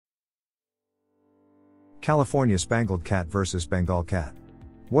California Spangled cat versus Bengal cat.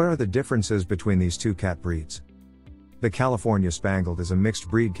 What are the differences between these two cat breeds? The California Spangled is a mixed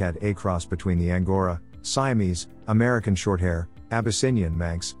breed cat, a cross between the Angora, Siamese, American Shorthair, Abyssinian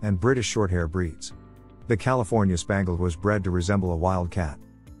Manx, and British Shorthair breeds. The California Spangled was bred to resemble a wild cat.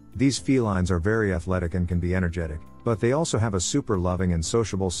 These felines are very athletic and can be energetic, but they also have a super loving and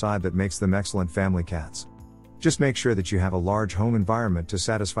sociable side that makes them excellent family cats. Just make sure that you have a large home environment to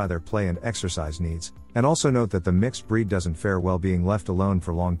satisfy their play and exercise needs, and also note that the mixed breed doesn't fare well being left alone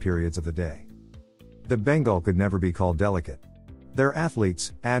for long periods of the day. The Bengal could never be called delicate. They're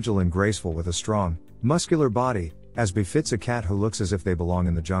athletes, agile and graceful with a strong, muscular body, as befits a cat who looks as if they belong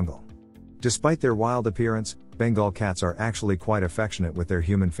in the jungle. Despite their wild appearance, Bengal cats are actually quite affectionate with their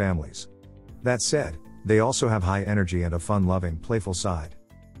human families. That said, they also have high energy and a fun-loving, playful side.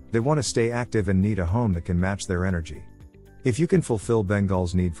 They want to stay active and need a home that can match their energy. If you can fulfill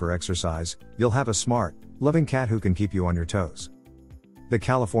Bengal's need for exercise, you'll have a smart, loving cat who can keep you on your toes. The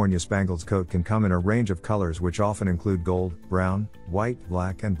California Spangled's coat can come in a range of colors which often include gold, brown, white,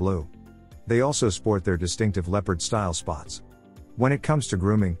 black, and blue. They also sport their distinctive leopard-style spots. When it comes to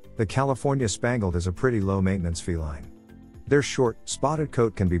grooming, the California Spangled is a pretty low-maintenance feline. Their short, spotted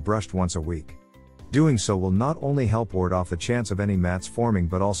coat can be brushed once a week. Doing so will not only help ward off the chance of any mats forming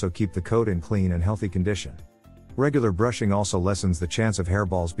but also keep the coat in clean and healthy condition. Regular brushing also lessens the chance of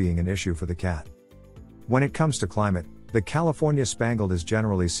hairballs being an issue for the cat. When it comes to climate, the California Spangled is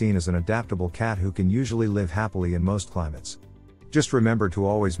generally seen as an adaptable cat who can usually live happily in most climates. Just remember to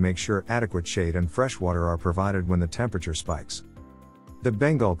always make sure adequate shade and fresh water are provided when the temperature spikes. The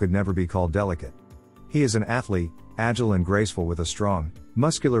Bengal could never be called delicate. He is an athlete, agile and graceful with a strong,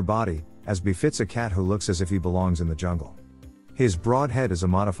 muscular body, as befits a cat who looks as if he belongs in the jungle. His broad head is a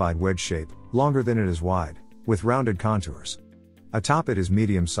modified wedge shape, longer than it is wide, with rounded contours. Atop it is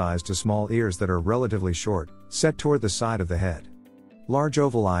medium-sized to small ears that are relatively short, set toward the side of the head. Large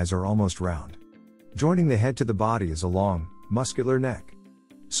oval eyes are almost round. Joining the head to the body is a long, muscular neck.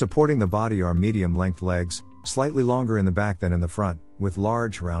 Supporting the body are medium-length legs, slightly longer in the back than in the front, with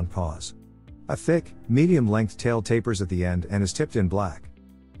large, round paws. A thick, medium-length tail tapers at the end and is tipped in black.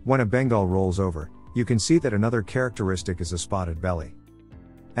 When a Bengal rolls over, you can see that another characteristic is a spotted belly.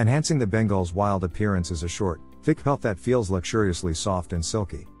 Enhancing the Bengal's wild appearance is a short, thick pelt that feels luxuriously soft and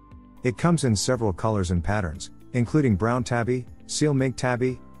silky. It comes in several colors and patterns, including brown tabby, seal mink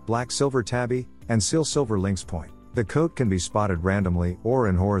tabby, black silver tabby, and seal silver lynx point. The coat can be spotted randomly or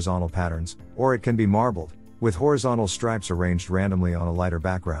in horizontal patterns, or it can be marbled, with horizontal stripes arranged randomly on a lighter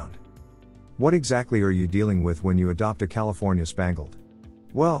background. What exactly are you dealing with when you adopt a California Spangled?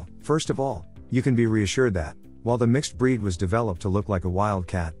 Well, first of all, you can be reassured that, while the mixed breed was developed to look like a wild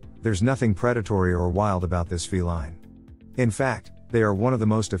cat, there's nothing predatory or wild about this feline. In fact, they are one of the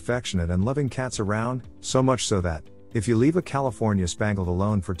most affectionate and loving cats around, so much so that, if you leave a California Spangled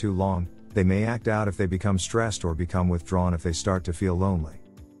alone for too long, they may act out if they become stressed or become withdrawn if they start to feel lonely.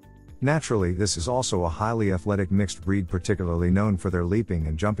 Naturally, this is also a highly athletic mixed breed, particularly known for their leaping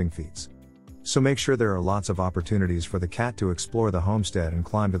and jumping feats. So make sure there are lots of opportunities for the cat to explore the homestead and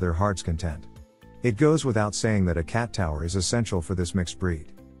climb to their heart's content. It goes without saying that a cat tower is essential for this mixed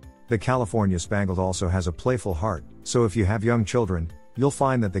breed. The California Spangled also has a playful heart, so if you have young children, you'll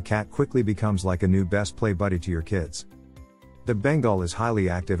find that the cat quickly becomes like a new best play buddy to your kids. The Bengal is highly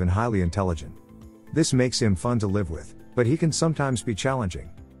active and highly intelligent. This makes him fun to live with, but he can sometimes be challenging.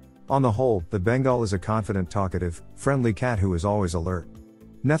 On the whole, the Bengal is a confident, talkative, friendly cat who is always alert.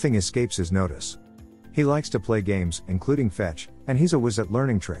 Nothing escapes his notice. He likes to play games, including fetch, and he's a whiz at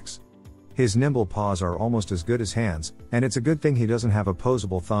learning tricks. His nimble paws are almost as good as hands, and it's a good thing he doesn't have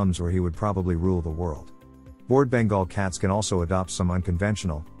opposable thumbs or he would probably rule the world. Bored Bengal cats can also adopt some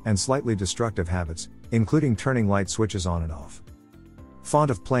unconventional, and slightly destructive habits, including turning light switches on and off.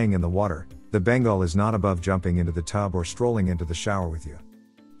 Fond of playing in the water, the Bengal is not above jumping into the tub or strolling into the shower with you.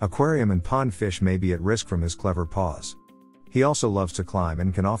 Aquarium and pond fish may be at risk from his clever paws. He also loves to climb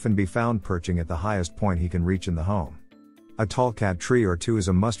and can often be found perching at the highest point he can reach in the home. A tall cat tree or two is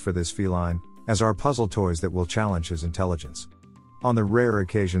a must for this feline, as are puzzle toys that will challenge his intelligence. On the rare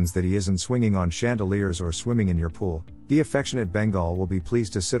occasions that he isn't swinging on chandeliers or swimming in your pool, the affectionate Bengal will be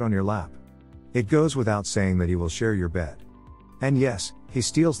pleased to sit on your lap. It goes without saying that he will share your bed. And yes, he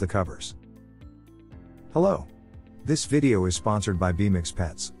steals the covers. Hello. This video is sponsored by Bmix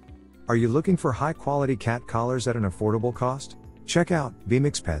Pets. Are you looking for high-quality cat collars at an affordable cost? Check out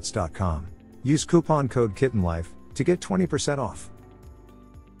bmixpets.com. Use coupon code KittenLife to get 20% off.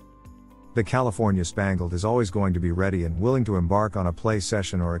 The California Spangled is always going to be ready and willing to embark on a play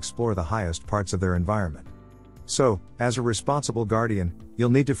session or explore the highest parts of their environment. So, as a responsible guardian, You'll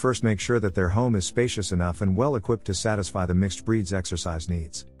need to first make sure that their home is spacious enough and well equipped to satisfy the mixed breed's exercise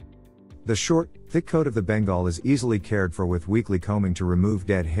needs. The short, thick coat of the Bengal is easily cared for with weekly combing to remove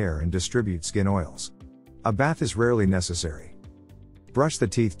dead hair and distribute skin oils. A bath is rarely necessary. Brush the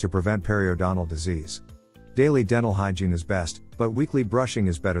teeth to prevent periodontal disease. Daily dental hygiene is best, but weekly brushing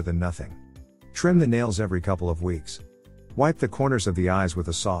is better than nothing. Trim the nails every couple of weeks. Wipe the corners of the eyes with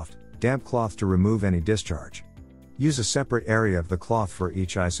a soft, damp cloth to remove any discharge. Use a separate area of the cloth for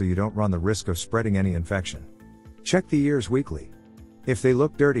each eye so you don't run the risk of spreading any infection. Check the ears weekly. If they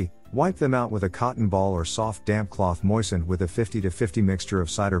look dirty, wipe them out with a cotton ball or soft damp cloth moistened with a 50-50 mixture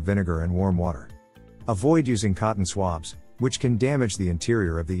of cider vinegar and warm water. Avoid using cotton swabs, which can damage the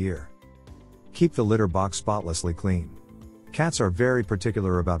interior of the ear. Keep the litter box spotlessly clean. Cats are very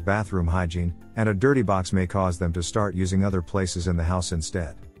particular about bathroom hygiene, and a dirty box may cause them to start using other places in the house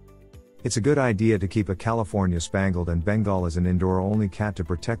instead. It's a good idea to keep a California Spangled and Bengal as an indoor-only cat to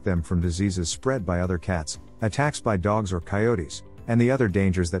protect them from diseases spread by other cats, attacks by dogs or coyotes, and the other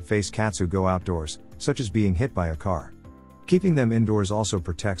dangers that face cats who go outdoors, such as being hit by a car. Keeping them indoors also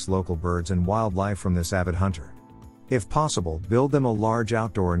protects local birds and wildlife from this avid hunter. If possible, build them a large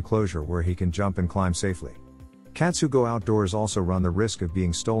outdoor enclosure where he can jump and climb safely. Cats who go outdoors also run the risk of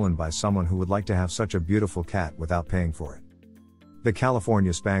being stolen by someone who would like to have such a beautiful cat without paying for it. The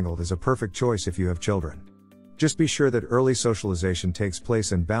California Spangled is a perfect choice if you have children. Just be sure that early socialization takes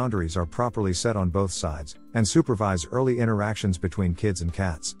place and boundaries are properly set on both sides, and supervise early interactions between kids and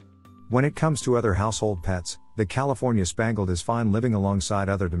cats. When it comes to other household pets, the California Spangled is fine living alongside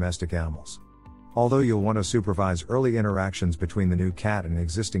other domestic animals. Although you'll want to supervise early interactions between the new cat and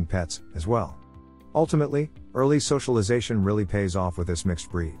existing pets, as well. Ultimately, early socialization really pays off with this mixed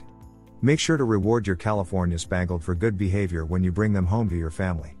breed. Make sure to reward your California Spangled for good behavior when you bring them home to your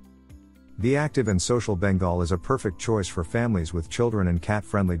family. The active and social Bengal is a perfect choice for families with children and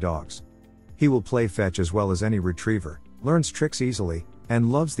cat-friendly dogs. He will play fetch as well as any retriever, learns tricks easily,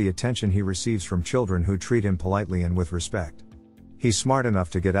 and loves the attention he receives from children who treat him politely and with respect. He's smart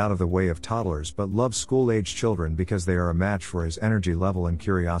enough to get out of the way of toddlers but loves school-aged children because they are a match for his energy level and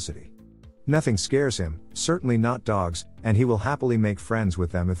curiosity. Nothing scares him, certainly not dogs, and he will happily make friends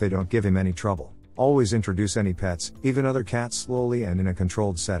with them if they don't give him any trouble. Always introduce any pets, even other cats, slowly and in a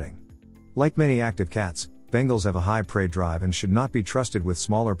controlled setting. Like many active cats, Bengals have a high prey drive and should not be trusted with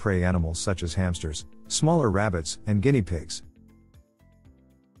smaller prey animals such as hamsters, smaller rabbits, and guinea pigs.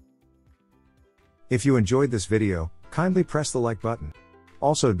 If you enjoyed this video, kindly press the like button.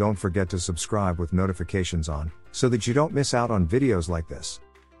 Also, don't forget to subscribe with notifications on, so that you don't miss out on videos like this.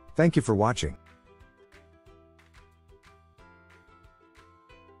 Thank you for watching.